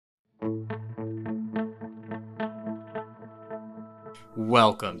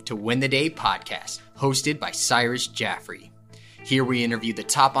Welcome to Win the Day podcast, hosted by Cyrus Jaffrey. Here we interview the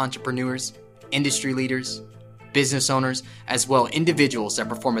top entrepreneurs, industry leaders, business owners, as well as individuals that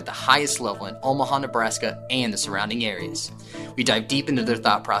perform at the highest level in Omaha, Nebraska, and the surrounding areas. We dive deep into their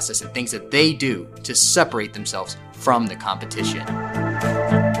thought process and things that they do to separate themselves from the competition.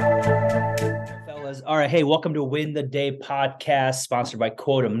 All right. Hey, welcome to Win the Day podcast, sponsored by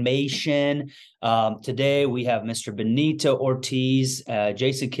Quotamation. Today we have Mr. Benito Ortiz,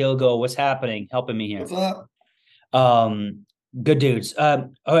 Jason Kilgo. What's happening? Helping me here. What's up? Good dudes. All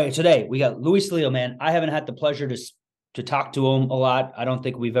right. Today we got Luis Leo, man. I haven't had the pleasure to talk to him a lot. I don't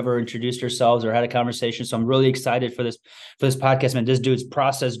think we've ever introduced ourselves or had a conversation. So I'm really excited for this podcast, man. This dude's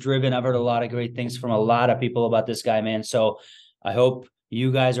process driven. I've heard a lot of great things from a lot of people about this guy, man. So I hope you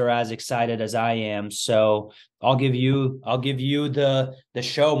guys are as excited as I am. So I'll give you the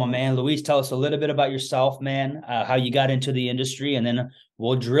show, my man. Luis, tell us a little bit about yourself, man, how you got into the industry, and then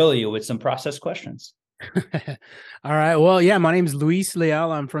we'll drill you with some process questions. All right. Well, yeah, my name is Luis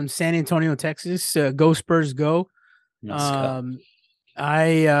Leal. I'm from San Antonio, Texas. Go Spurs, go. I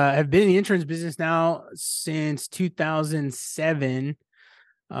have been in the insurance business now since 2007.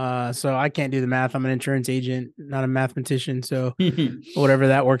 So I can't do the math. I'm an insurance agent, not a mathematician. So whatever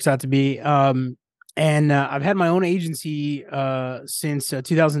that works out to be. And I've had my own agency since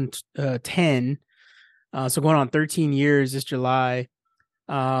 2010. So going on 13 years this July.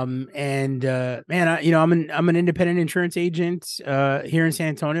 Man, I'm an independent insurance agent here in San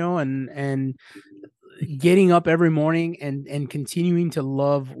Antonio, and getting up every morning and continuing to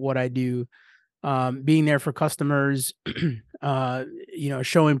love what I do. Being there for customers,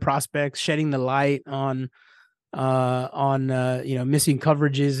 showing prospects, shedding the light on missing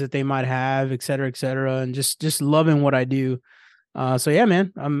coverages that they might have, et cetera, and just loving what I do. So yeah,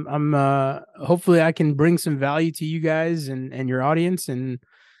 man, I'm hopefully I can bring some value to you guys and your audience, and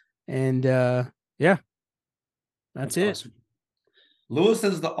yeah, that's it. Awesome. Lewis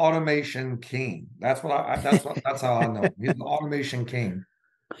is the automation king. That's how I know him. He's the automation king.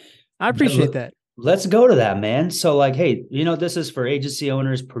 I appreciate that. Let's go to that, man. So like, hey, this is for agency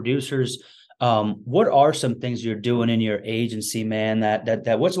owners, producers. What are some things you're doing in your agency, man?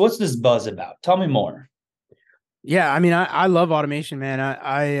 That what's this buzz about? Tell me more. Yeah, I mean, I love automation, man.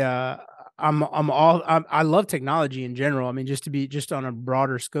 I love technology in general. I mean, just on a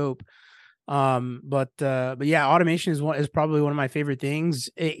broader scope. But yeah, automation is probably one of my favorite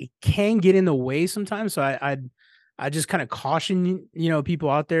things. It can get in the way sometimes, so I just kind of caution people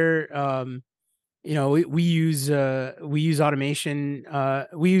out there. We use automation.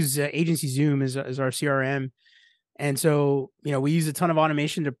 We use Agency Zoom as our CRM, and so we use a ton of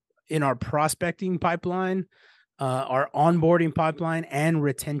automation in our prospecting pipeline, our onboarding pipeline, and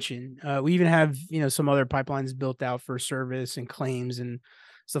retention. We even have some other pipelines built out for service and claims and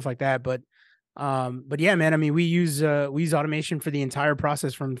stuff like that. But yeah, man, I mean, we use automation for the entire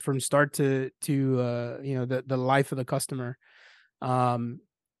process from start to the life of the customer.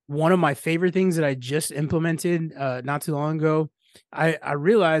 One of my favorite things that I just implemented not too long ago, I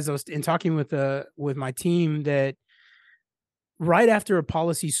realized I was in talking with my team that right after a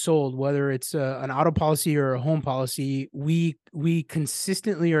policy sold, whether it's an auto policy or a home policy, we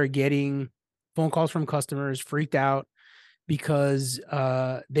consistently are getting phone calls from customers freaked out because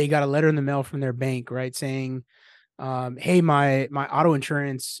they got a letter in the mail from their bank, right, saying, hey, my auto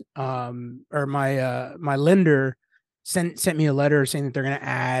insurance or my lender sent me a letter saying that they're going to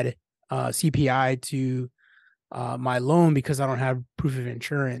add CPI to my loan because I don't have proof of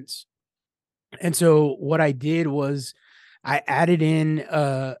insurance. And so what I did was I added in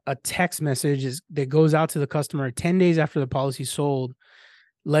a text message that goes out to the customer 10 days after the policy sold,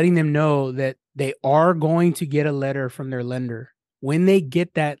 letting them know that they are going to get a letter from their lender. When they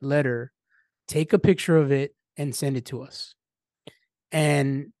get that letter, take a picture of it and send it to us.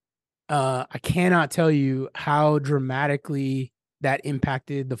 And I cannot tell you how dramatically that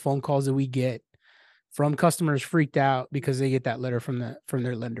impacted the phone calls that we get from customers freaked out because they get that letter from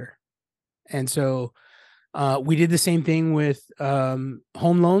their lender. And so we did the same thing with home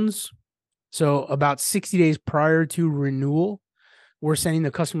loans. So about 60 days prior to renewal, we're sending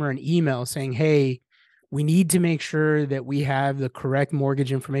the customer an email saying, hey, we need to make sure that we have the correct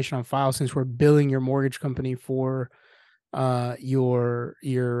mortgage information on file since we're billing your mortgage company for your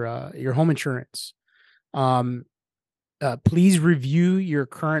home insurance. Please review your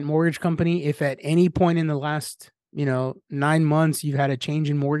current mortgage company. If at any point in the last 9 months you've had a change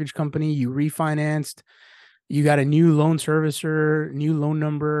in mortgage company, you refinanced, you got a new loan servicer, new loan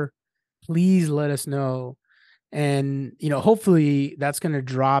number, please let us know. And, hopefully that's going to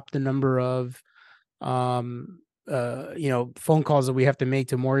drop the number of, phone calls that we have to make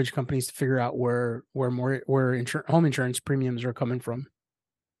to mortgage companies to figure out where home insurance premiums are coming from.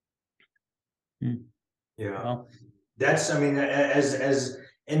 Yeah. Well, That's, I mean,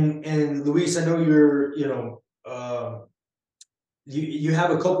 and Luis, I know you're, you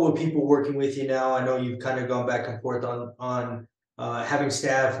have a couple of people working with you now. I know you've kind of gone back and forth on having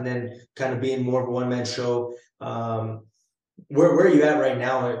staff and then kind of being more of a one-man show. Where are you at right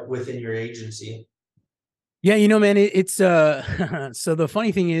now within your agency? Yeah, man, it's so the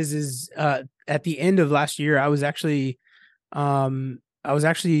funny thing is at the end of last year, I was actually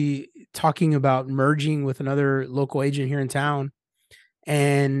talking about merging with another local agent here in town,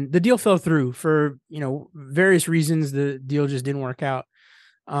 and the deal fell through for, various reasons. The deal just didn't work out.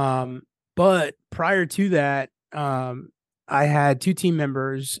 But prior to that, I had 2 team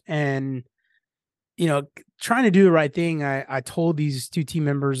members, and, trying to do the right thing, I told these 2 team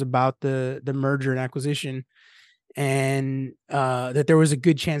members about the merger and acquisition, and that there was a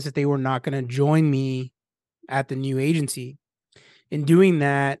good chance that they were not going to join me at the new agency. In doing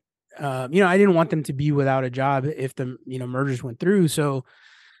that, I didn't want them to be without a job if the mergers went through. So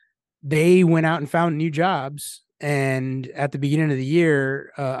they went out and found new jobs. And at the beginning of the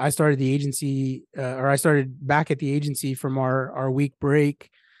year, I started the agency, or I started back at the agency from our week break,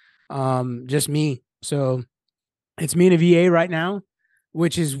 just me. So it's me and a VA right now,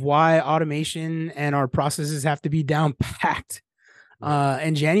 which is why automation and our processes have to be down packed.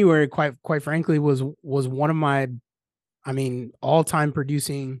 And January, quite frankly, was one of my, all-time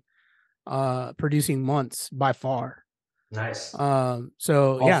producing months by far. Nice. So Awesome.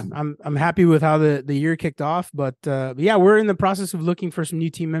 yeah, I'm happy with how the year kicked off, but yeah, we're in the process of looking for some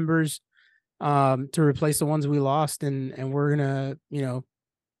new team members, to replace the ones we lost. And we're gonna, we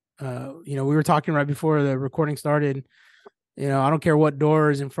were talking right before the recording started, I don't care what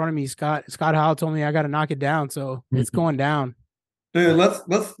door is in front of me. Scott Howell told me I got to knock it down. So it's going down. Dude, let's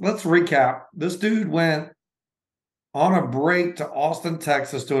recap. This dude went on a break to Austin,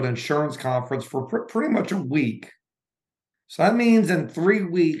 Texas, to an insurance conference for pretty much a week. So that means in 3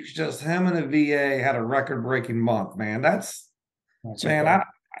 weeks, just him and a VA had a record-breaking month, man. That's man, okay.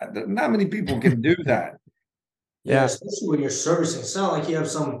 not many people can do that. Yeah, especially when you're servicing. It's not like you have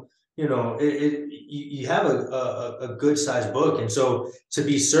some, you have a good sized book, and so to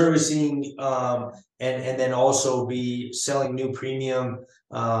be servicing, and then also be selling new premium,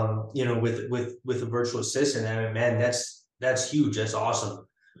 with a virtual assistant. I mean, man, that's huge. That's awesome.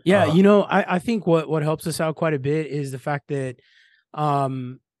 Yeah, I think what helps us out quite a bit is the fact that,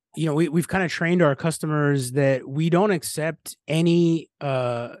 we've kind of trained our customers that we don't accept any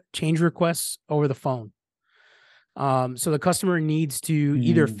change requests over the phone. So the customer needs to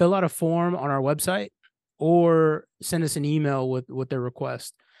either fill out a form on our website or send us an email with their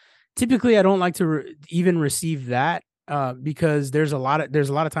request. Typically, I don't like to even receive that, because there's a lot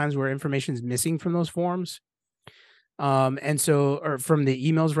of times where information is missing from those forms. And so, or from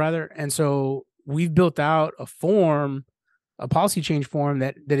the emails rather. And so we've built out a policy change form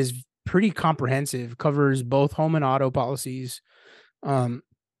that is pretty comprehensive, covers both home and auto policies.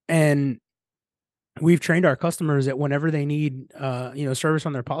 And we've trained our customers that whenever they need, service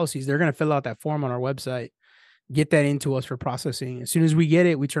on their policies, they're going to fill out that form on our website, get that into us for processing. As soon as we get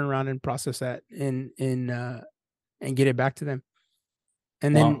it, we turn around and process that and get it back to them.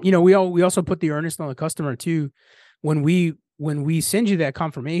 And then, we also put the earnest on the customer too. When we send you that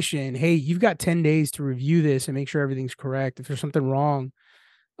confirmation, hey, you've got 10 days to review this and make sure everything's correct. If there's something wrong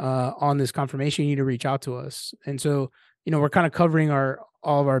on this confirmation, you need to reach out to us. And so, we're kind of covering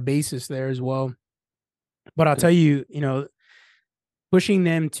all of our bases there as well. But I'll tell you, pushing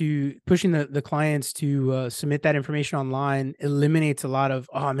the clients to submit that information online eliminates a lot of,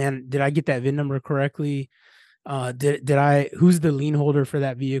 oh man, did I get that VIN number correctly? Who's the lien holder for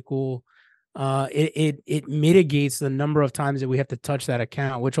that vehicle? It mitigates the number of times that we have to touch that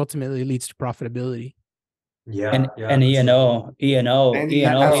account, which ultimately leads to profitability. And E&O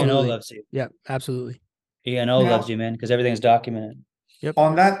loves you. Yeah, absolutely. E&O loves you, man, because everything's documented. Yep.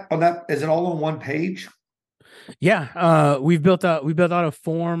 On that, is it all on one page? Yeah. We've built out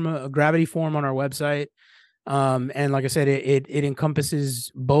a Gravity form on our website. And like I said, it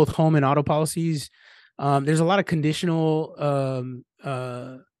encompasses both home and auto policies. There's a lot of conditional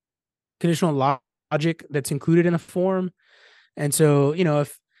logic that's included in the form. And so,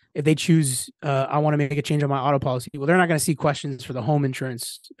 if they choose, I want to make a change on my auto policy, well, they're not going to see questions for the home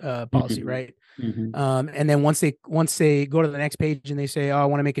insurance policy. Right. And then once they go to the next page and they say, oh, I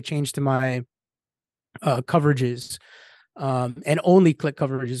want to make a change to my coverages, and only click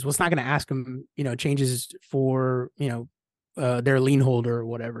coverages. Well, it's not going to ask them, changes for, their lien holder or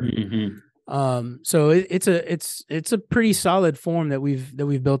whatever. So it's a pretty solid form that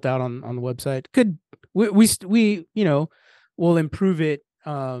we've built out on the website. We we'll improve it,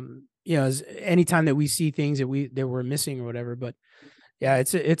 as anytime that we see things that we're missing or whatever, but yeah,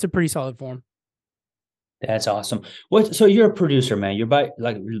 it's a pretty solid form. That's awesome. So you're a producer, man. You're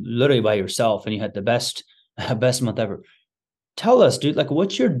literally by yourself, and you had the best month ever. Tell us, dude, like,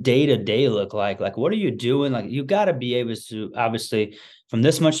 what's your day-to-day look like? Like, what are you doing? Like, you got to be able to, obviously, from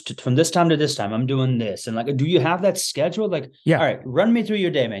this time to this time, I'm doing this. And like, do you have that schedule? Like, yeah. All right, run me through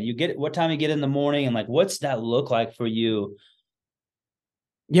your day, man. What time you get in the morning, and like, what's that look like for you?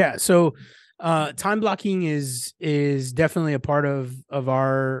 Yeah. So, time blocking is definitely a part of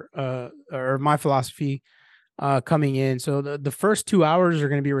our, or my philosophy, coming in. So the first 2 hours are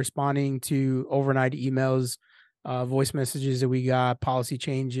going to be responding to overnight emails, voice messages that we got, policy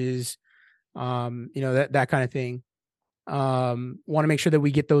changes, that kind of thing. Want to make sure that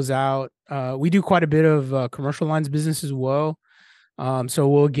we get those out. We do quite a bit of commercial lines business as well. So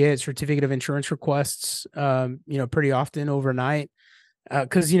we'll get certificate of insurance requests, pretty often overnight.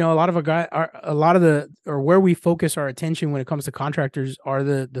 Because a lot of where we focus our attention when it comes to contractors are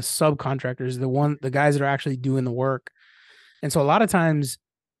the subcontractors, the guys that are actually doing the work. And so a lot of times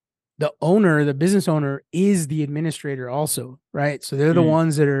the business owner is the administrator also, right? So they're the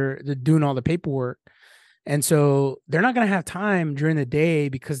ones that are doing all the paperwork. And so they're not going to have time during the day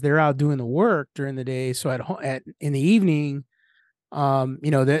because they're out doing the work during the day. So in the evening,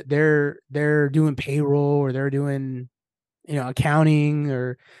 they're doing payroll, or they're doing, accounting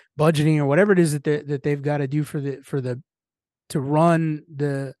or budgeting or whatever it is that they've got to do to run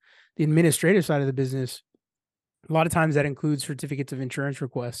the administrative side of the business. A lot of times that includes certificates of insurance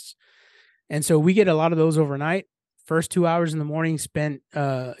requests. And so we get a lot of those overnight. First 2 hours in the morning spent,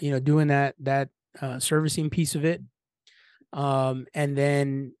 doing that servicing piece of it. And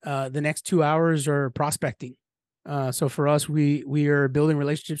then the next 2 hours are prospecting. So for us, we are building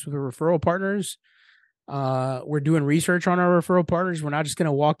relationships with our referral partners. We're doing research on our referral partners. We're not just going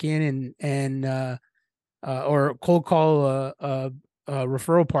to walk in and or cold call a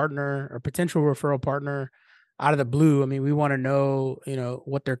referral partner or potential referral partner out of the blue. I mean, we want to know,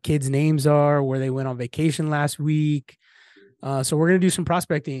 what their kids' names are, where they went on vacation last week. So we're going to do some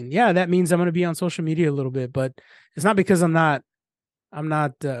prospecting. Yeah, that means I'm going to be on social media a little bit, but it's not because I'm not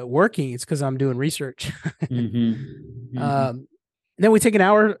working. It's because I'm doing research. Then we take an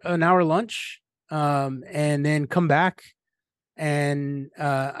hour lunch. And then come back, and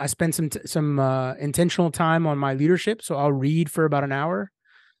I spend some intentional time on my leadership. So I'll read for about an hour.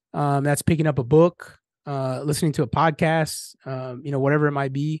 That's picking up a book, listening to a podcast, whatever it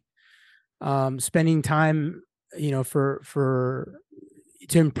might be. Spending time, to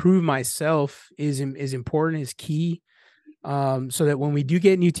improve myself is important, is key. So that when we do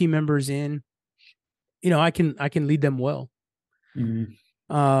get new team members in, I can lead them well.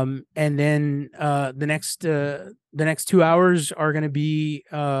 And then the next 2 hours are going to be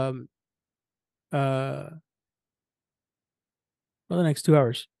the next 2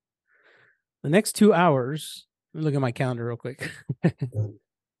 hours. The next 2 hours. Let me look at my calendar real quick.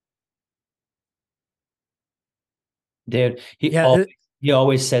 Dude, he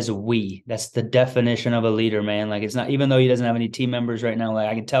always says we. That's the definition of a leader, man. Like, it's not, even though he doesn't have any team members right now, like,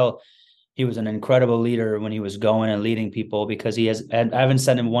 I can tell he was an incredible leader when he was going and leading people, because I haven't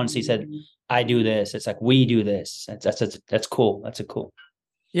said him once he said, I do this. It's like, we do this. That's cool. That's cool.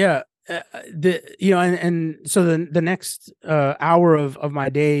 Yeah. And so the next hour of my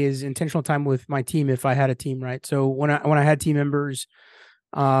day is intentional time with my team, if I had a team, right? So when I had team members,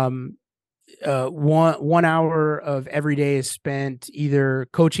 1 hour of every day is spent either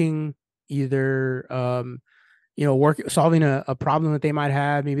coaching, either solving a problem that they might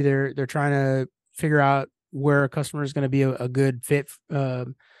have. Maybe they're trying to figure out where a customer is going to be a good fit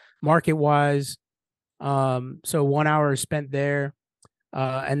market wise. So 1 hour is spent there.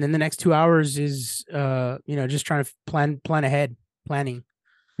 And then the next 2 hours is, just trying to plan ahead, planning.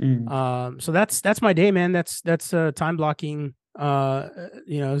 So that's my day, man. That's time blocking,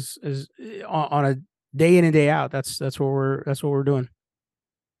 is on a day in and day out. That's what we're doing.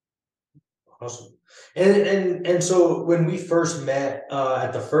 Awesome. And so when we first met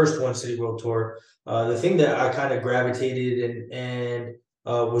at the first One City World Tour, the thing that I kind of gravitated and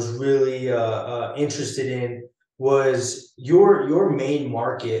was really interested in was your main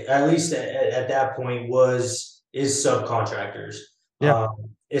market, at least at that point, is subcontractors. Yeah.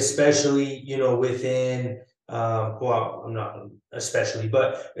 Especially, within, well, I'm not especially,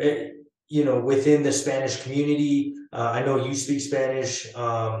 but within the Spanish community. I know you speak Spanish,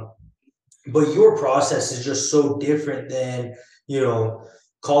 but your process is just so different than,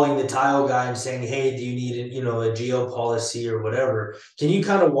 calling the tile guy and saying, hey, do you need a GL policy or whatever? Can you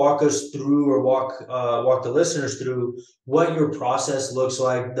kind of walk us through, or walk the listeners through what your process looks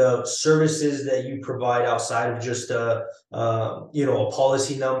like, the services that you provide outside of just a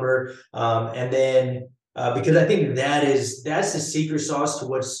policy number, and then because I think that's the secret sauce to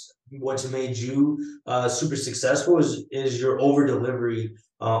what's made you super successful is your over delivery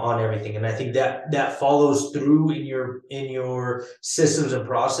on everything. And I think that follows through in your systems and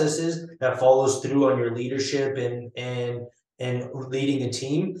processes, that follows through on your leadership and leading a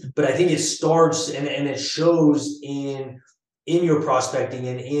team. But I think it starts and it shows in your prospecting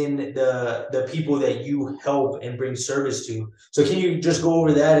and in the people that you help and bring service to. So can you just go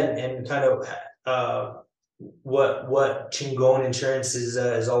over that and kind of what Chingon Insurance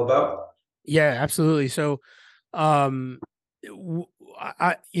is all about? Yeah, absolutely. So,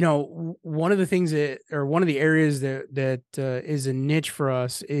 one of the things one of the areas that is a niche for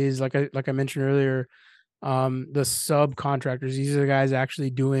us is like I mentioned earlier, the subcontractors. These are the guys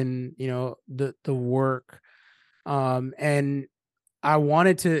actually doing, the work. And I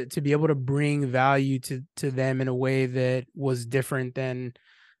wanted to be able to bring value to them in a way that was different than,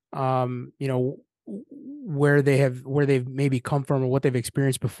 where they've maybe come from or what they've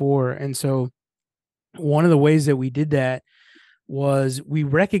experienced before. And so one of the ways that we did that was we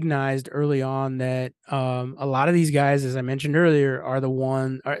recognized early on that a lot of these guys, as I mentioned earlier,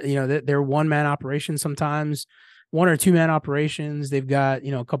 they're one-man operations sometimes, 1 or 2 man operations. They've got,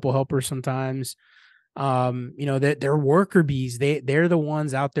 a couple helpers sometimes. They're worker bees. They're the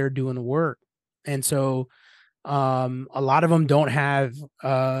ones out there doing the work. And so a lot of them don't have,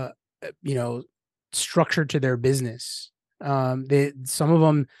 structure to their business. Some of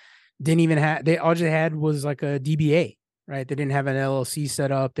them didn't even have, all they had was like a DBA, right? They didn't have an LLC set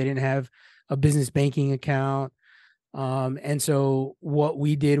up. They didn't have a business banking account. And so what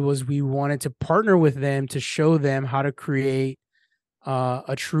we did was we wanted to partner with them to show them how to create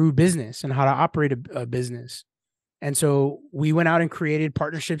a true business and how to operate a business. And so we went out and created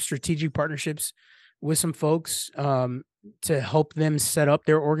strategic partnerships with some folks to help them set up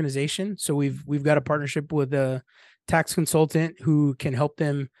their organization. So we've got a partnership with a tax consultant who can help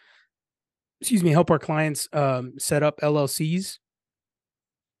our clients set up LLCs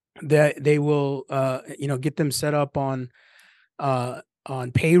that they will get them set up on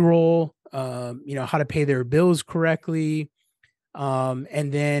payroll, how to pay their bills correctly.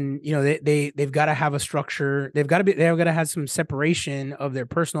 And then, they've got to have a structure. They've got to have some separation of their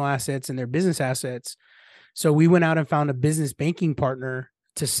personal assets and their business assets. So we went out and found a business banking partner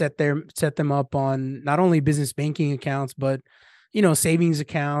to set them up on not only business banking accounts, but, savings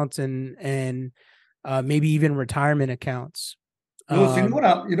accounts and maybe even retirement accounts. Lewis, you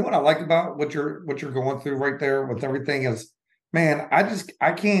know what I like about what you're going through right there with everything is, man,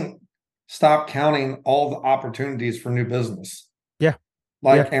 I can't stop counting all the opportunities for new business. Yeah.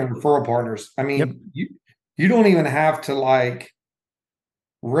 And referral partners. I mean, you don't even have to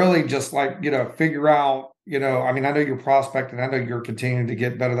really just figure out, I mean, I know you're prospecting, I know you're continuing to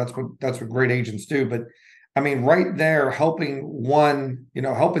get better. That's what great agents do. But I mean, right there, helping these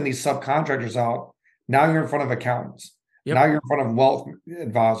subcontractors out. Now you're in front of accountants. Yep. Now you're in front of wealth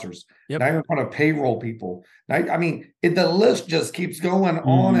advisors. Yep. Now you're in front of payroll people. Now, I mean, the list just keeps going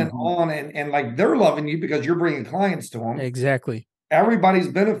on and on. And they're loving you because you're bringing clients to them. Exactly. Everybody's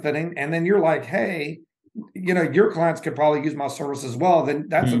benefiting. And then you're like, hey, your clients could probably use my service as well. Then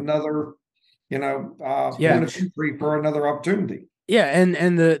that's another, 1, 2, 3 for another opportunity. Yeah.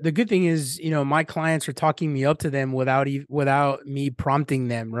 And the good thing is, my clients are talking me up to them without me prompting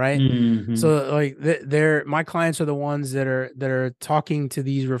them. Right. Mm-hmm. So my clients are the ones that are talking to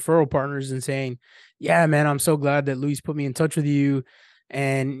these referral partners and saying, yeah, man, I'm so glad that Luis put me in touch with you.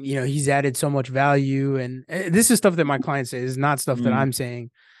 And, he's added so much value. And this is stuff that my clients say, is not stuff that I'm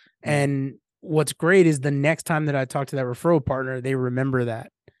saying. And what's great is the next time that I talk to that referral partner, they remember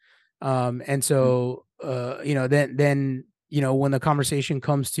that. And so, then, when the conversation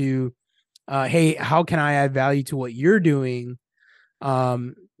comes to, hey, how can I add value to what you're doing?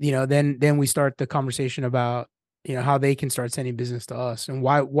 Then we start the conversation about, how they can start sending business to us and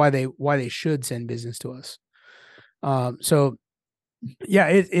why they should send business to us. So yeah,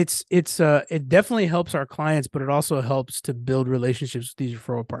 it definitely helps our clients, but it also helps to build relationships with these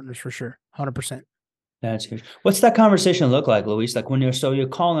referral partners for sure. 100%. That's good. What's that conversation look like, Luis? Like when you're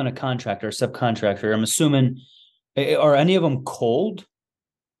calling a contractor or subcontractor, I'm assuming, are any of them cold?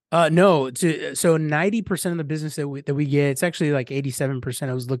 No, so 90% of the business that we get, it's actually like 87%.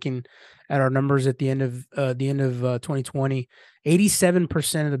 I was looking at our numbers at the end of 2020.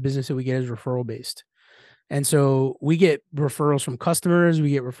 87% of the business that we get is referral based. And so we get referrals from customers,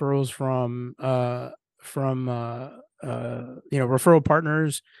 we get referrals from referral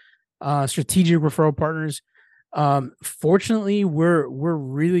partners, strategic referral partners. Fortunately, we're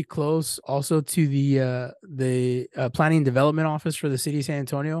really close also to the planning and development office for the city of San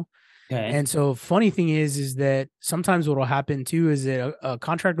Antonio. Okay. And so funny thing is that sometimes what will happen too is that a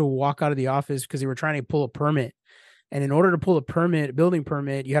contractor will walk out of the office because they were trying to pull a permit. And in order to pull a building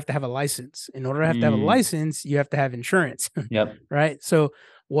permit, you have to have a license. In order to have a license, you have to have insurance. Yep. Right. So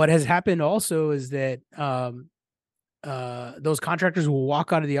what has happened also is that those contractors will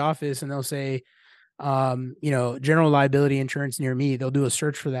walk out of the office and they'll say, general liability insurance near me. They'll do a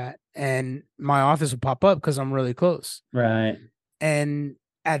search for that, and my office will pop up because I'm really close. Right. And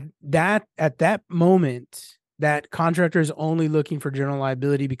at that moment, that contractor is only looking for general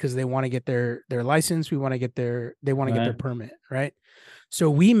liability because they want to get their license. They want to get their permit. Right. So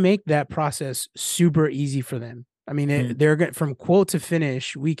we make that process super easy for them. I mean, they're going from quote to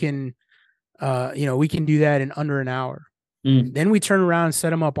finish. We can do that in under an hour. Then we turn around and set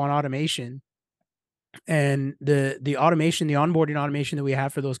them up on automation. And the onboarding automation that we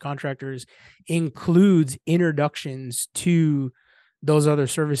have for those contractors includes introductions to those other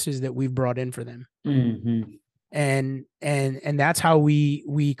services that we've brought in for them. And that's how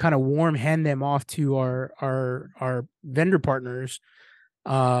we kind of warm hand them off to our vendor partners.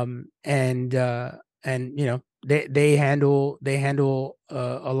 And they handle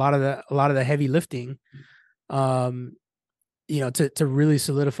a lot of the heavy lifting, to really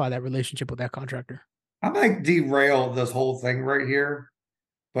solidify that relationship with that contractor. I might derail this whole thing right here,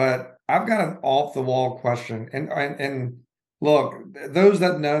 but I've got an off the wall question. And look, those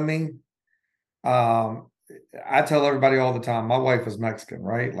that know me, I tell everybody all the time, my wife is Mexican,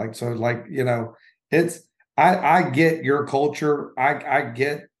 right? I get your culture. I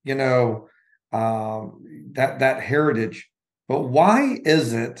get, that heritage, but why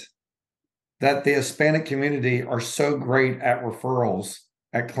is it that the Hispanic community are so great at referrals,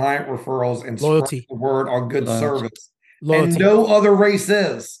 at client referrals, and loyalty, spreading the word on good service, loyalty, and no other race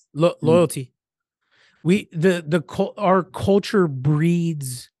is loyalty? Our culture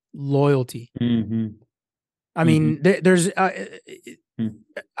breeds loyalty. I mean, there's. I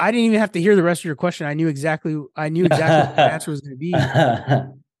didn't even have to hear the rest of your question. I knew exactly what the answer was going to be.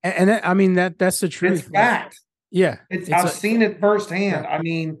 That's the truth. It's fact. Yeah, I've seen it firsthand. I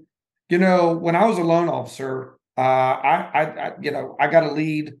mean, when I was a loan officer, I got a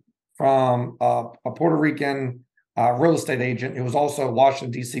lead from a Puerto Rican real estate agent who was also a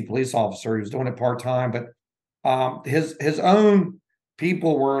Washington, D.C. police officer. He was doing it part-time, but his own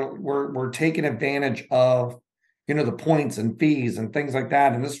people were taking advantage of, the points and fees and things like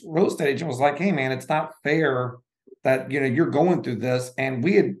that. And this real estate agent was like, "Hey man, it's not fair that, you're going through this." And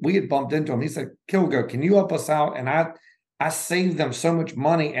we had bumped into him. He said, "Kilgo, can you help us out?" And I saved them so much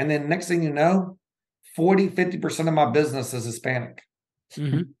money. And then next thing you know, 40-50% of my business is Hispanic.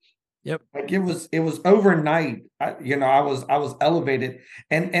 Yep. Like it was overnight. I was elevated,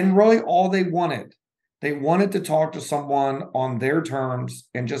 and really all they wanted to talk to someone on their terms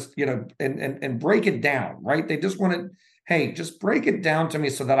and just, and break it down, right? They just wanted, hey, just break it down to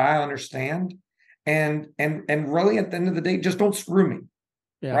me so that I understand. And really at the end of the day, just don't screw me.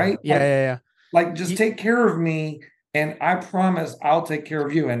 Yeah. Right. Yeah. Like just take care of me. And I promise I'll take care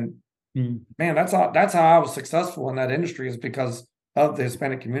of you. And man, that's how I was successful in that industry, is because of the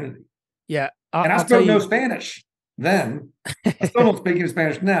Hispanic community. Yeah. And I spoke no Spanish then. I still don't speak any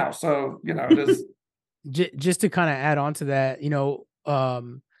Spanish now. So, it is. Just to kind of add on to that,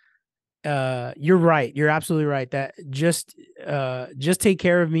 you're right. You're absolutely right. That just take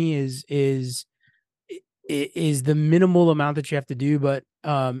care of me is the minimal amount that you have to do, but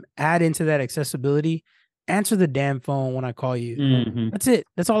add into that accessibility. Answer the damn phone when I call you. That's it.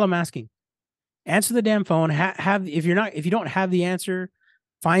 That's all I'm asking. Answer the damn phone. If you don't have the answer,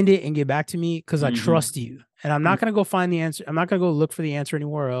 find it and get back to me, because I trust you. And I'm not going to go find the answer. I'm not going to go look for the answer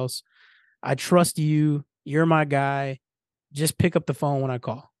anywhere else. I trust you. You're my guy. Just pick up the phone when I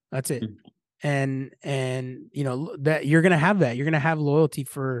call. That's it. And that you're going to have that. You're going to have loyalty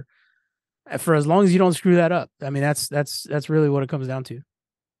for as long as you don't screw that up. I mean, that's really what it comes down to.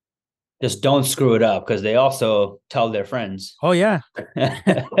 Just don't screw it up, because they also tell their friends. Oh yeah,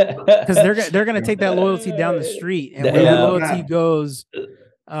 because they're gonna take that loyalty down the street, and where that loyalty goes,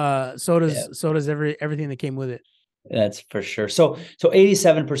 so does everything that came with it. That's for sure. So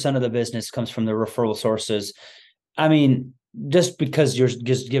 87% of the business comes from the referral sources. I mean, just because you're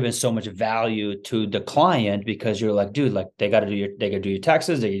just giving so much value to the client, because you're like, dude, like they got to do your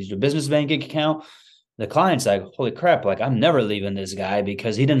taxes, they use your business banking account. The client's like, holy crap, like I'm never leaving this guy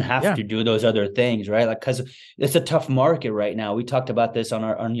because he didn't have to do those other things, right? Like, because it's a tough market right now. We talked about this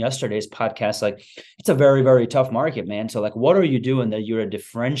on yesterday's podcast. Like, it's a very, very tough market, man. So like, what are you doing that you're a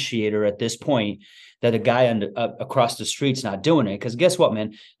differentiator at this point that a guy across the street's not doing it? Because guess what,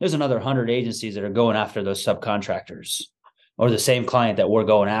 man? There's another 100 agencies that are going after those subcontractors or the same client that we're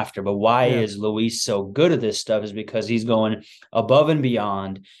going after. But why is Luis so good at this stuff is because he's going above and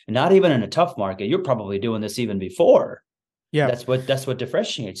beyond, and not even in a tough market. You're probably doing this even before. Yeah. That's what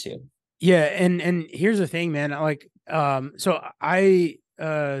differentiates you. Yeah. And here's the thing, man. Like, so I,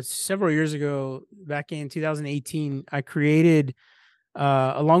 several years ago, back in 2018, I created,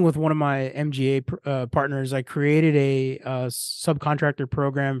 along with one of my MGA partners, I created a subcontractor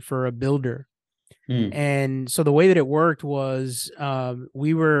program for a builder. And so the way that it worked was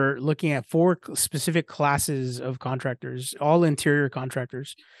we were looking at 4 specific classes of contractors, all interior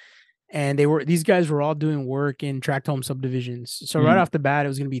contractors. And these guys were all doing work in tract home subdivisions. So right off the bat, it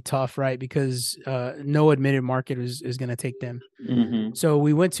was going to be tough, right? Because no admitted market is going to take them. So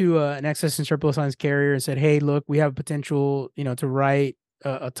we went to an excess and surplus lines carrier and said, hey, look, we have potential, to write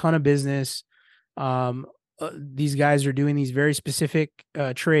a ton of business. These guys are doing these very specific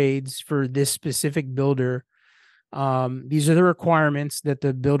trades for this specific builder. These are the requirements that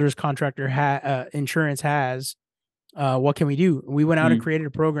the builder's contractor insurance has. What can we do? We went out and created a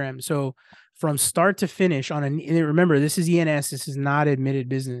program. So from start to finish and remember, this is ENS. This is not admitted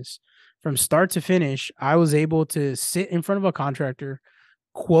business. From start to finish, I was able to sit in front of a contractor,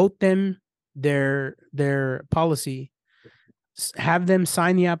 quote them their policy, have them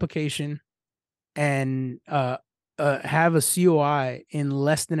sign the application, and have a COI in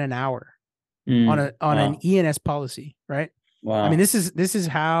less than an hour on an ENS policy, right? Wow. I mean, this is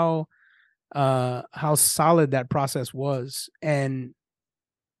how solid that process was. And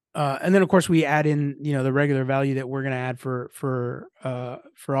then of course we add in, the regular value that we're going to add for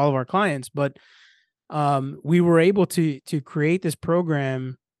all of our clients. But we were able to create this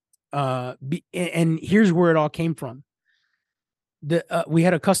program. And here's where it all came from. We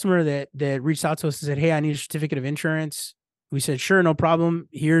had a customer that reached out to us and said, hey, I need a certificate of insurance. We said, sure, no problem.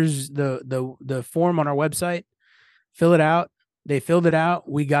 Here's the form on our website. Fill it out. They filled it out.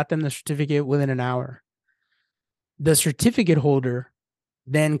 We got them the certificate within an hour. The certificate holder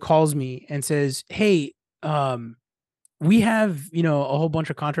then calls me and says, hey, we have, a whole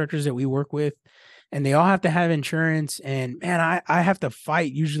bunch of contractors that we work with, and they all have to have insurance. And man, I have to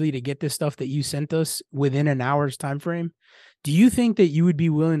fight usually to get this stuff that you sent us within an hour's time frame. Do you think that you would be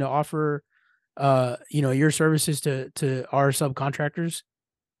willing to offer, your services to our subcontractors?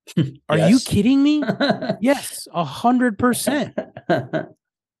 Are you kidding me? Yes, 100%.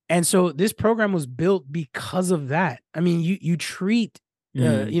 And so this program was built because of that. I mean, you treat,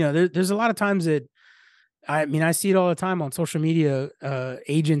 there's a lot of times that, I see it all the time on social media,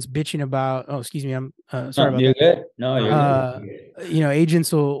 agents bitching about, excuse me, I'm sorry about you're that. Good. No, you're good.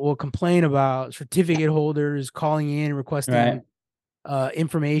 Agents will complain about certificate holders calling in, requesting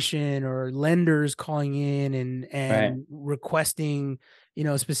information, or lenders calling in and requesting,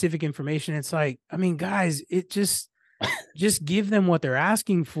 specific information. It's like, I mean, guys, it just give them what they're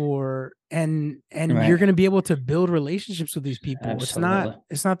asking for, and you're going to be able to build relationships with these people. Absolutely.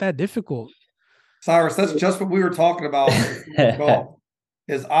 It's not that difficult. Cyrus, that's just what we were talking about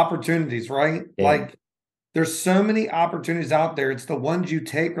is opportunities, right? Yeah. Like there's so many opportunities out there. It's the ones you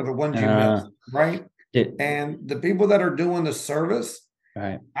take or the ones you miss, right? And the people that are doing the service,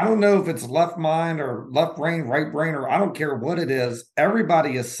 I don't know if it's left mind or left brain, right brain, or I don't care what it is.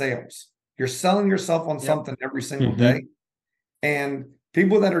 Everybody is sales. You're selling yourself on something every single day. And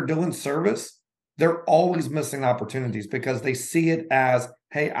people that are doing service, they're always missing opportunities because they see it as,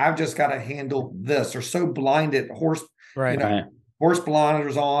 hey, I've just got to handle this, or so blinded, horse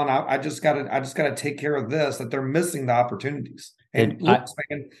blinders on. I just got to take care of this, that they're missing the opportunities. And man,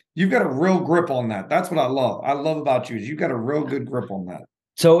 you've got a real grip on that. That's what I love. I love about you is you've got a real good grip on that.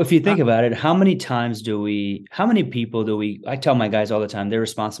 So if you think about it, how many people do we, I tell my guys all the time, they're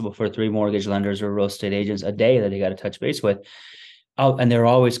responsible for 3 mortgage lenders or real estate agents a day that they got to touch base with. And they're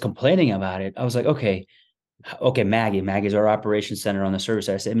always complaining about it. I was like, okay, Maggie's our operations center on the service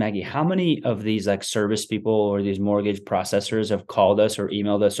side. I said, Maggie, how many of these like service people or these mortgage processors have called us or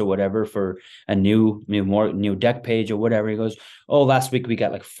emailed us or whatever for a new deck page or whatever? He goes, oh, last week we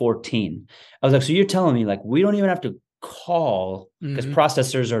got like 14. I was like, so you're telling me like we don't even have to call, because Mhm.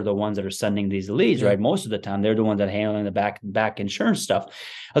 processors are the ones that are sending these leads, Yeah. right? Most of the time, they're the ones that are handling the back insurance stuff.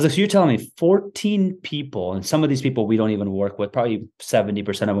 I was like, so you're telling me 14 people, and some of these people we don't even work with, probably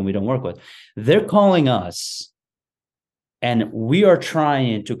 70% of them we don't work with, they're calling us, and we are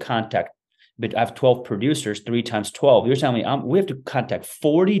trying to contact, but I have 12 producers, 3 times 12. You're telling me we have to contact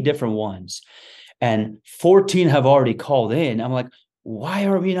 40 different ones, and 14 have already called in. I'm like, why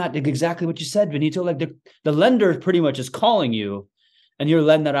are we not exactly what you said, Benito? Like the lender pretty much is calling you, and you're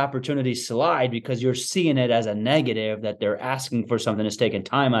letting that opportunity slide because you're seeing it as a negative that they're asking for something that's taking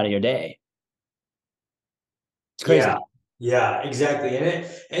time out of your day. It's crazy. Yeah, exactly. And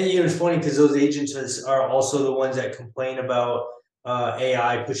it's funny because those agents are also the ones that complain about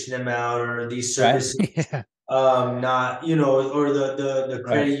AI pushing them out, or these services Yeah. not, or the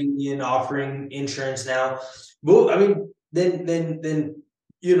credit union offering insurance now. Well, I mean, then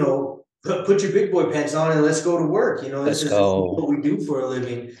put your big boy pants on and let's go to work. This is what we do for a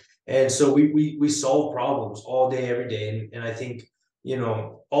living, and so we solve problems all day, every day, and I think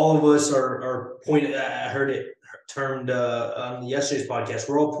all of us are point. I heard it termed on yesterday's podcast.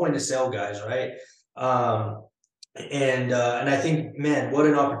 We're all point of sale guys, right? And I think, man, what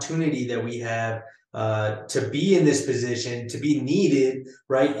an opportunity that we have to be in this position, to be needed,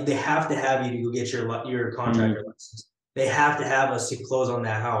 right? They have to have you to go get your contractor license. They have to have us to close on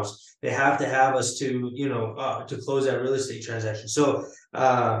that house. They have to have us to to close that real estate transaction. So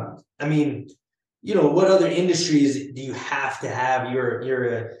I mean, what other industries do you have to have?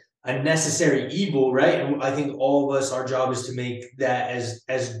 You're a necessary evil, right? And I think all of us, our job is to make that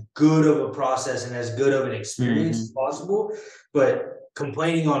as good of a process and as good of an experience as possible. But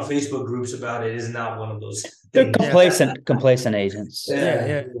complaining on Facebook groups about it is not one of those They're things. complacent agents.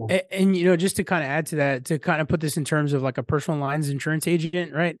 Yeah. And just to kind of add to that, to kind of put this in terms of like a personal lines insurance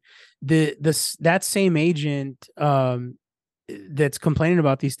agent, right? That same agent that's complaining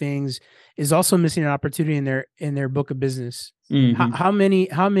about these things is also missing an opportunity in their book of business. Mm-hmm.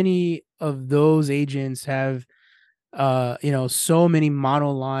 How many of those agents have so many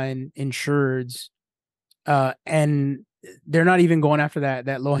monoline insureds, and they're not even going after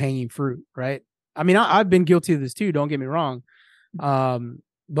that low-hanging fruit, right? I mean, I've been guilty of this too, don't get me wrong.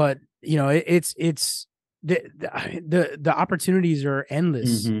 But it's the opportunities are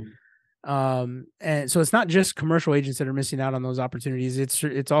endless. And so it's not just commercial agents that are missing out on those opportunities.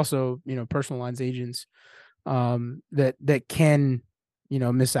 It's also, personal lines agents that can,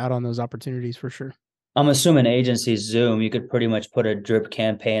 miss out on those opportunities for sure. I'm assuming agencies Zoom, you could pretty much put a drip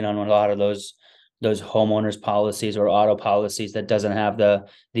campaign on a lot of those homeowners policies or auto policies that doesn't have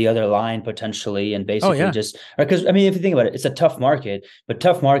the other line potentially, and basically just because I mean, if you think about it, it's a tough market, but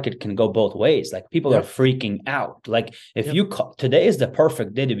tough market can go both ways. Like people are freaking out. Like if you call, today is the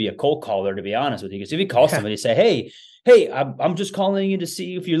perfect day to be a cold caller, to be honest with you, because if you call somebody, say, hey, I'm just calling you to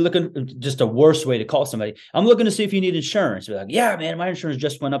see if you're looking, just a worse way to call somebody. I'm looking to see if you need insurance. You're like, yeah, man, my insurance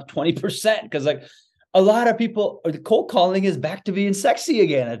just went up 20% because like a lot of people, cold calling is back to being sexy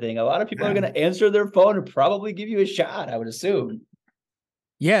again. I think a lot of people are going to answer their phone and probably give you a shot, I would assume.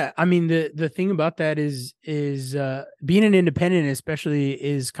 Yeah. I mean, the thing about that is being an independent, especially,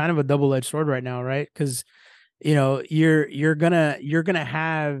 is kind of a double-edged sword right now, right? Because, you're gonna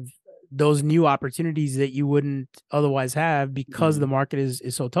have those new opportunities that you wouldn't otherwise have because the market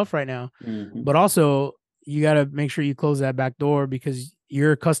is so tough right now. But also you got to make sure you close that back door because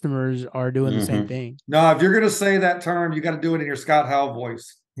your customers are doing the same thing. No, if you're going to say that term, you got to do it in your Scott Howell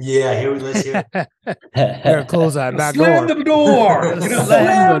voice. Yeah, let's hear it. You got to close that back Slam door. the door.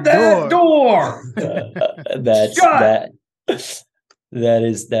 Slam that door.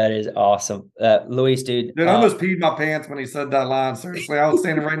 That is awesome. Luis, dude. I almost peed my pants when he said that line. Seriously, I was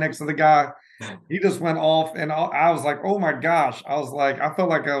standing right next to the guy. He just went off, and I was like, "Oh my gosh!" I was like, I felt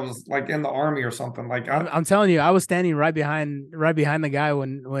like I was like in the army or something. Like I'm telling you, I was standing right behind the guy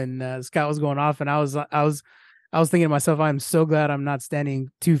when Scott was going off, and I was thinking to myself, I'm so glad I'm not standing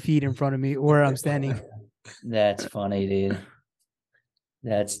 2 feet in front of me where I'm standing. That's funny, dude.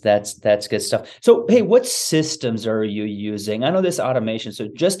 That's good stuff. So, hey, what systems are you using? I know this automation. So,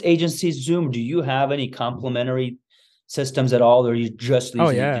 just Agency Zoom. Do you have any complementary systems at all, or are you just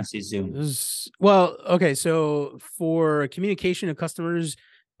using Agency Zoom? Well, okay. So for communication to customers,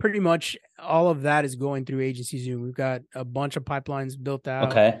 pretty much all of that is going through Agency Zoom. We've got a bunch of pipelines built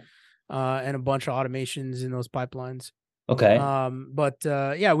out, and a bunch of automations in those pipelines. Okay.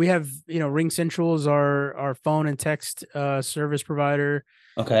 We have, Ring Central is our phone and text service provider.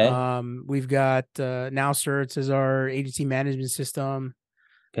 Okay. We've got Now Certs as our agency management system.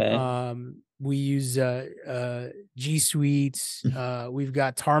 Okay. We use G Suite. We've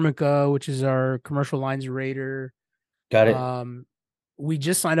got Tarmica, which is our commercial lines rater. Got it. We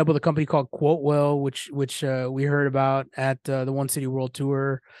just signed up with a company called QuoteWell, which we heard about at the One City World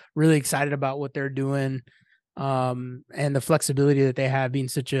Tour. Really excited about what they're doing, and the flexibility that they have, being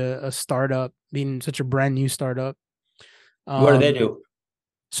such a startup, being such a brand new startup. What do they do?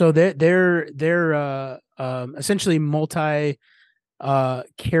 So they're essentially multi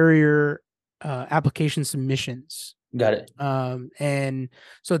carrier application submissions. Got it. And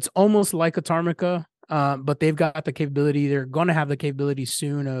so it's almost like a Tarmica, but they've got the capability. They're going to have the capability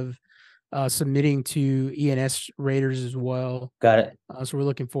soon of submitting to ENS raters as well. Got it. So we're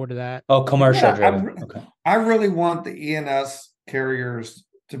looking forward to that. Oh, commercial driven. Okay. I really want the ENS carriers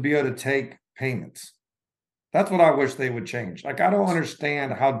to be able to take payments. That's what I wish they would change. Like, I don't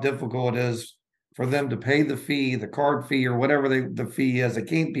understand how difficult it is for them to pay the fee, the card fee, or whatever the fee is. It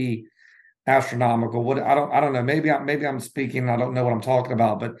can't be astronomical. I don't know. Maybe I'm speaking. I don't know what I'm talking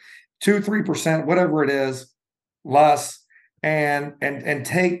about, but 2-3%, whatever it is, less, and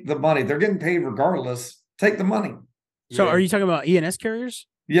take the money. They're getting paid regardless. Take the money. So are you talking about ENS carriers?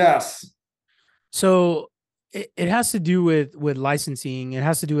 Yes. So it has to do with licensing. It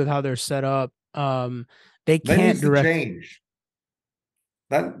has to do with how they're set up. They can't direct change.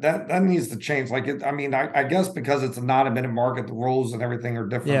 That needs to change. Like, I guess because it's a non-admitted market, the rules and everything are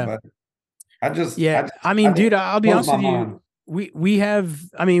different. Yeah. But dude, I'll be honest with you.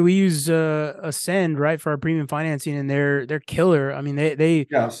 We use Ascend, right, for our premium financing, and they're killer. I mean, they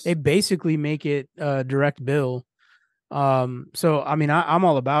basically make it direct bill. So I mean, I'm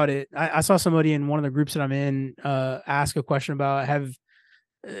all about it. I saw somebody in one of the groups that I'm in ask a question about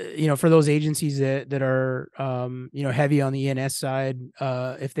for those agencies that are heavy on the ENS side,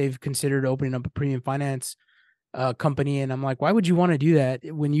 if they've considered opening up a premium finance company. And I'm like, why would you want to do that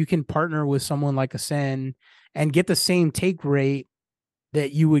when you can partner with someone like Ascend and get the same take rate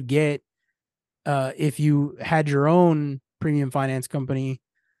that you would get if you had your own premium finance company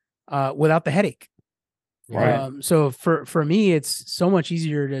without the headache? Right. So for me, it's so much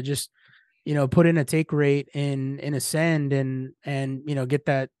easier to just put in a take rate in Ascend and get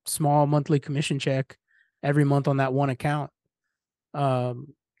that small monthly commission check every month on that one account.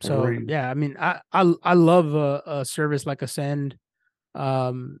 So Agreed. yeah, I mean, I love a service like Ascend,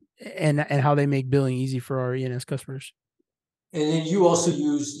 and how they make billing easy for our ENS customers. And then you also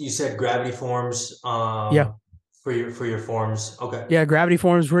you said Gravity Forms. Yeah. For your forms. Okay. Yeah, Gravity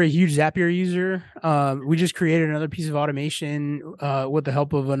Forms. We're a huge Zapier user. We just created another piece of automation with the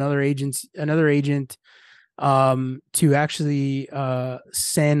help of another agent to actually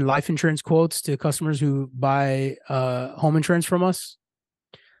send life insurance quotes to customers who buy home insurance from us.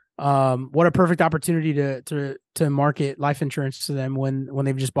 What a perfect opportunity to market life insurance to them when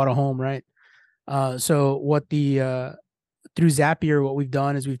they've just bought a home, right? So what through Zapier, what we've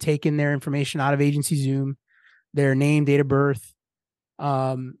done is we've taken their information out of Agency Zoom, their name, date of birth,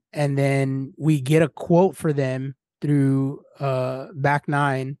 and then we get a quote for them through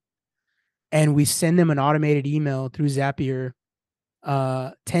Back9, and we send them an automated email through Zapier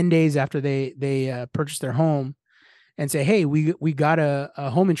 10 days after they purchase their home, and say, hey, we got a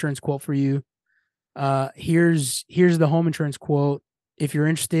home insurance quote for you. Here's the home insurance quote. If you're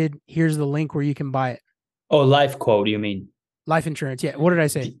interested, here's the link where you can buy it. Oh, life quote, you mean? Life insurance. Yeah. What did I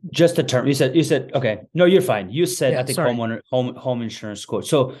say? Just the term. You said, okay. No, you're fine. You said, I think sorry. home insurance quote.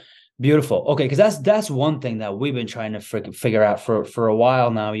 So beautiful. Okay. Cause that's one thing that we've been trying to figure out for a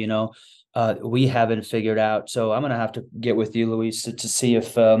while now, we haven't figured out. So I'm going to have to get with you, Luis, to see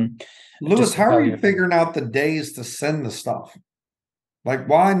if, Louis, how are you figuring out the days to send the stuff? Like,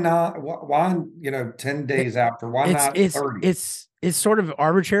 why not? Why 10 days after? Why not 30? It's sort of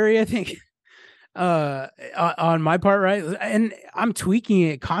arbitrary, I think, on my part, right? And I'm tweaking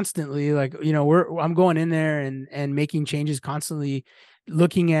it constantly. Like, I'm going in there and making changes constantly,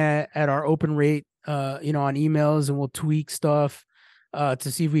 looking at our open rate, on emails, and we'll tweak stuff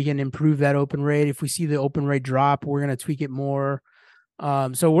to see if we can improve that open rate. If we see the open rate drop, we're going to tweak it more.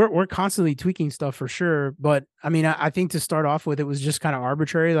 So we're constantly tweaking stuff for sure. But I mean, I think to start off with, it was just kind of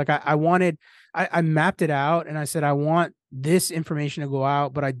arbitrary. Like I mapped it out and I said, I want this information to go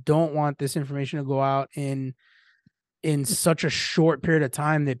out, but I don't want this information to go out in such a short period of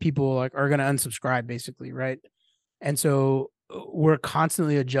time that people are going to unsubscribe, basically. Right. And so we're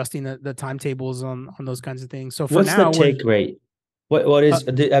constantly adjusting the timetables on those kinds of things. So what's the take rate? What is,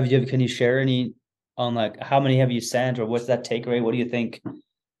 can you share any on how many have you sent, or what's that take rate? What do you think?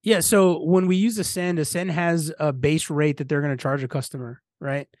 Yeah. So when we use Ascend has a base rate that they're going to charge a customer,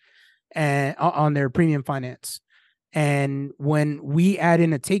 right? And on their premium finance. And when we add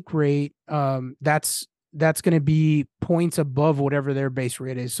in a take rate, that's that's going to be points above whatever their base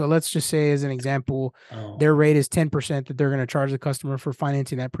rate is. So let's just say, as an example, Oh, their rate is 10% that they're going to charge the customer for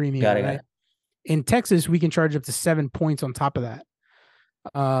financing that premium, got it. right? In Texas, we can charge up to 7 points on top of that.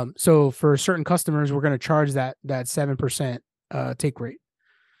 So for certain customers, we're going to charge that 7% take rate.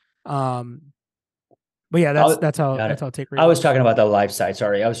 But yeah, that's how take rate. I was talking about the life side.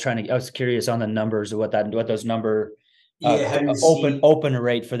 Sorry, I was curious on the numbers of what those number have you open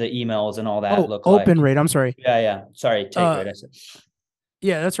rate for the emails and all that look like. Open like. rate. I'm sorry. Yeah. Sorry, take rate. I said.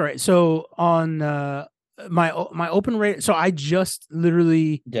 Yeah, that's right. So on my open rate, so I just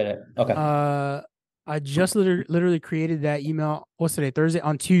literally did it. Okay. I just literally created that email. What's today? Thursday?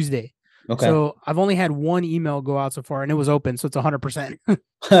 On Tuesday. Okay. So I've only had one email go out so far, and it was open, so it's 100%.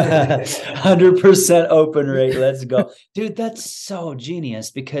 100% open rate. Let's go, dude. That's so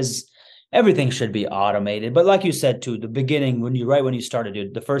genius because everything should be automated. But like you said too, the beginning when you started,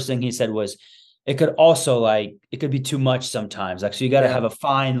 dude, the first thing he said was, it could also it could be too much sometimes. Like, so you got to have a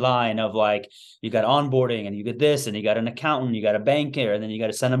fine line of you got onboarding and you get this and you got an accountant, you got a banker, and then you got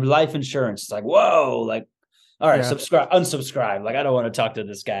to send them life insurance. It's like, whoa, all right, unsubscribe. I don't want to talk to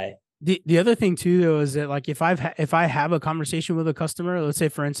this guy. The other thing too, though, is that if I have a conversation with a customer, let's say,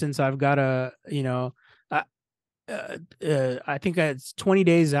 for instance, I've got I think it's 20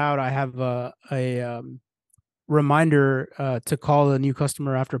 days out. I have a reminder to call a new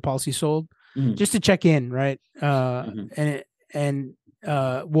customer after policy sold. Mm-hmm. Just to check in, right? And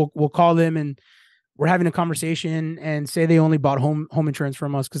we'll call them and we're having a conversation and say they only bought home insurance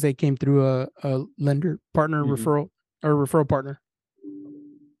from us because they came through a lender partner referral partner,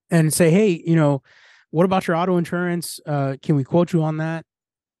 and say, hey, what about your auto insurance? Can we quote you on that?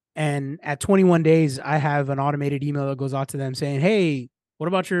 And at 21 days, I have an automated email that goes out to them saying, hey, what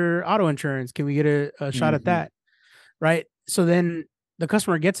about your auto insurance? Can we get a shot at that? Right. So then the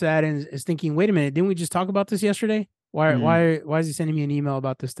customer gets that and is thinking, wait a minute, didn't we just talk about this yesterday? Why is he sending me an email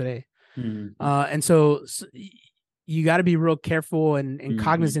about this today? And so you got to be real careful and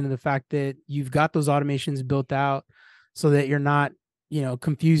cognizant of the fact that you've got those automations built out so that you're not,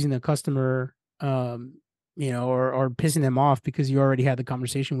 confusing the customer, or pissing them off because you already had the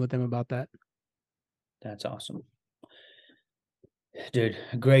conversation with them about that. That's awesome. Dude,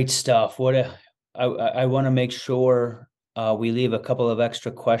 great stuff. I want to make sure we leave a couple of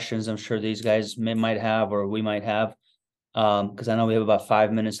extra questions. I'm sure these guys might have, or we might have, because I know we have about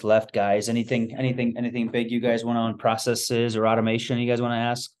 5 minutes left, guys. Anything big you guys want on processes or automation you guys want to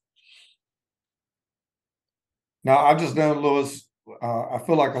ask? No, I've just known Louis. I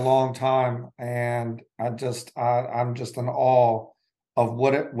feel like a long time, and I'm just in awe of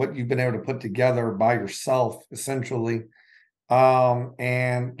what you've been able to put together by yourself, essentially.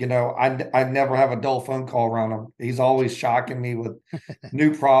 And I never have a dull phone call around him. He's always shocking me with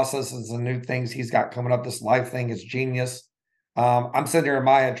new processes and new things he's got coming up. This life thing is genius. I'm sitting here in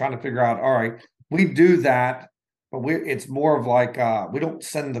my head trying to figure out, all right, we do that, but it's more of we don't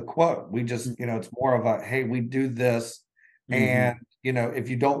send the quote. We just, it's more of a, hey, we do this. And, if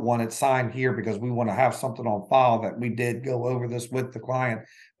you don't want it, sign here because we want to have something on file that we did go over this with the client.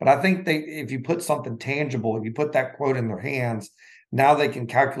 But I think if you put something tangible, if you put that quote in their hands, now they can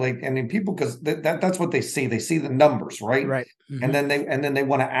calculate. I mean, people, because that's what they see. They see the numbers, right? Right. And then they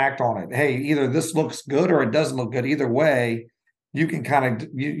want to act on it. Hey, either this looks good or it doesn't look good. Either way, you can kind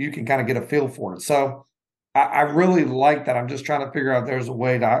of get a feel for it. So I really like that. I'm just trying to figure out if there's a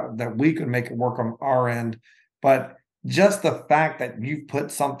way that we could make it work on our end. But just the fact that you've put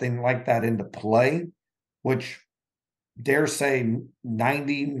something like that into play, which dare say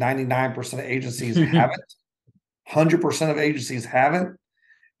 99% of agencies haven't, 100% of agencies haven't,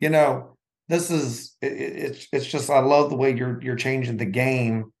 this is, it's just, I love the way you're changing the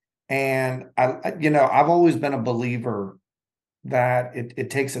game. And I've always been a believer that it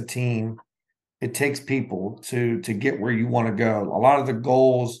takes a team, it takes people to get where you want to go. A lot of the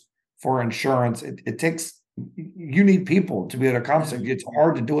goals for insurance, it takes, you need people to be able to accomplish it. It's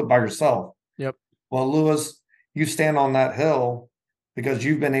hard to do it by yourself. Yep. Well, Louis, you stand on that hill because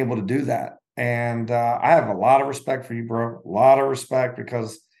you've been able to do that. And I have a lot of respect for you, bro. A lot of respect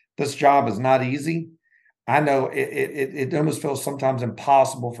because this job is not easy. I know it almost feels sometimes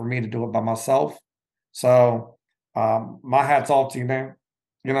impossible for me to do it by myself. So my hat's off to you, man.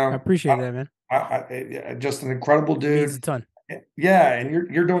 I appreciate that, man. I just an incredible dude. It means a ton. Yeah, and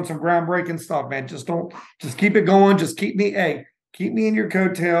you're doing some groundbreaking stuff, man. Just keep it going. Just keep me in your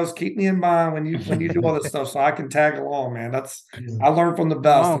coattails. Keep me in mind when you do all this stuff, so I can tag along, man. I learned from the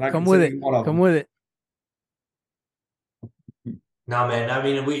best. Oh, and come with it. Come with it. No, man. I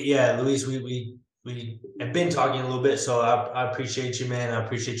mean, Luis, we have been talking a little bit, so I appreciate you, man. I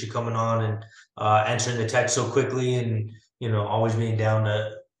appreciate you coming on and answering the text so quickly, and always being down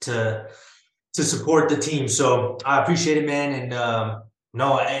to support the team. So I appreciate it, man. And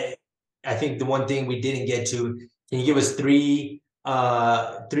no, I think the one thing we didn't get to, can you give us three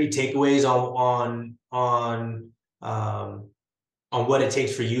takeaways on what it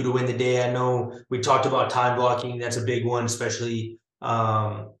takes for you to win the day? I know we talked about time blocking. That's a big one, especially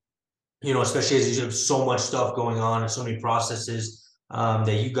especially as you have so much stuff going on and so many processes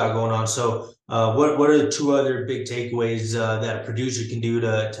that you got going on. So what are the two other big takeaways that a producer can do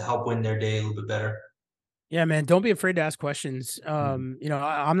to help win their day a little bit better? Yeah, man, don't be afraid to ask questions. I'm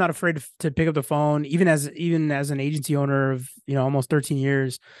not afraid to pick up the phone, even as an agency owner of, almost 13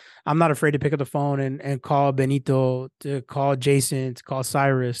 years. I'm not afraid to pick up the phone and call Benito, to call Jason, to call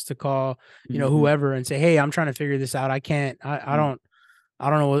Cyrus, to call, whoever, and say, hey, I'm trying to figure this out. I don't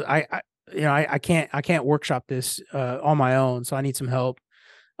know. I can't workshop this on my own. So I need some help.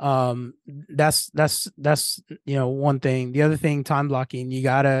 That's one thing. The other thing, time blocking, you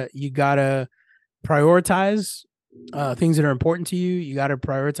gotta prioritize things that are important to you. You got to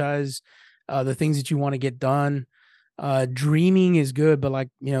prioritize the things that you want to get done. Dreaming is good, but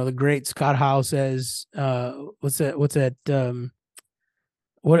the great Scott Howe says, what's that?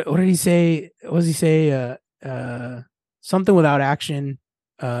 What did he say? What does he say? Something without action,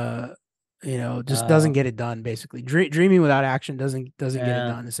 just doesn't get it done. Basically, dreaming without action doesn't get it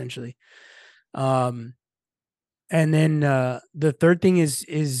done. Essentially, and then the third thing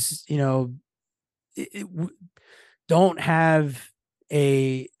is don't have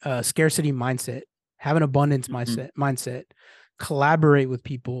a scarcity mindset. Have an abundance mindset. Collaborate with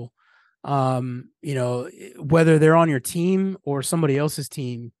people. Whether they're on your team or somebody else's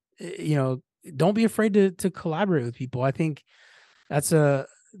team, don't be afraid to collaborate with people. I think that's a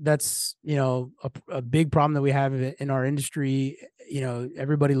big problem that we have in our industry.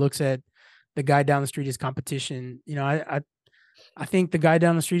 Everybody looks at the guy down the street as competition. I think the guy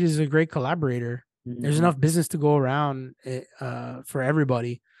down the street is a great collaborator. There's enough business to go around for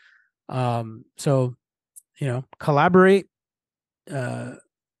everybody. So, collaborate, time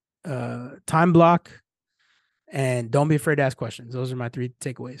block, and don't be afraid to ask questions. Those are my 3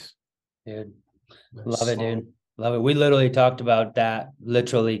 takeaways. Dude, love it, dude. Love it. We literally talked about that.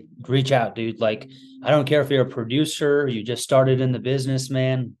 Literally, reach out, dude. I don't care if you're a producer, you just started in the business,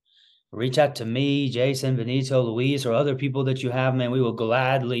 man. Reach out to me, Jason, Benito, Luis, or other people that you have, man. We will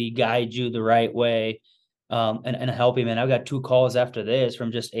gladly guide you the right way and help you, man. I've got 2 calls after this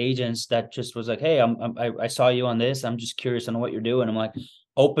from just agents that just was like, hey, I saw you on this. I'm just curious on what you're doing. I'm like,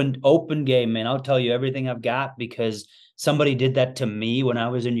 open game, man. I'll tell you everything I've got because somebody did that to me when I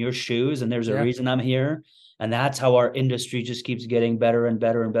was in your shoes, and there's a reason I'm here. And that's how our industry just keeps getting better and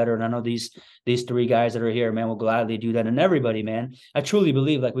better and better. And I know these 3 guys that are here, man, will gladly do that. And everybody, man, I truly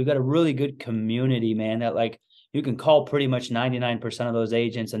believe we've got a really good community, man, that you can call pretty much 99% of those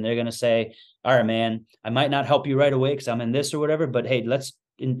agents and they're going to say, all right, man, I might not help you right away because I'm in this or whatever, but hey, let's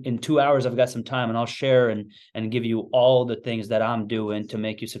in 2 hours, I've got some time and I'll share and give you all the things that I'm doing to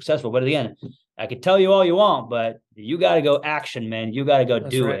make you successful. But again, I could tell you all you want, but you got to go action, man. You got to go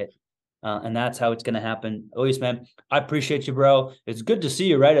do it. And that's how it's going to happen. Luis, man, I appreciate you, bro. It's good to see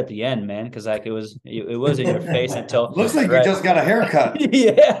you right at the end, man, because it was in your face until looks like you just got a haircut.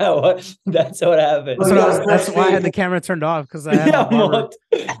 Yeah, that's what happened. That's why I had the camera turned off, because I had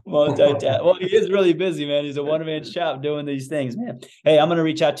multitask. Well, he is really busy, man. He's a one-man shop doing these things, man. Hey, I'm going to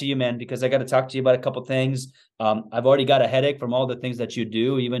reach out to you, man, because I got to talk to you about a couple things. I've already got a headache from all the things that you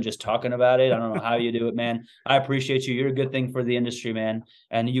do, even just talking about it. I don't know how you do it, man. I appreciate you. You're a good thing for the industry, man.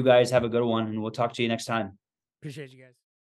 And you guys have a good one, and we'll talk to you next time. Appreciate you guys.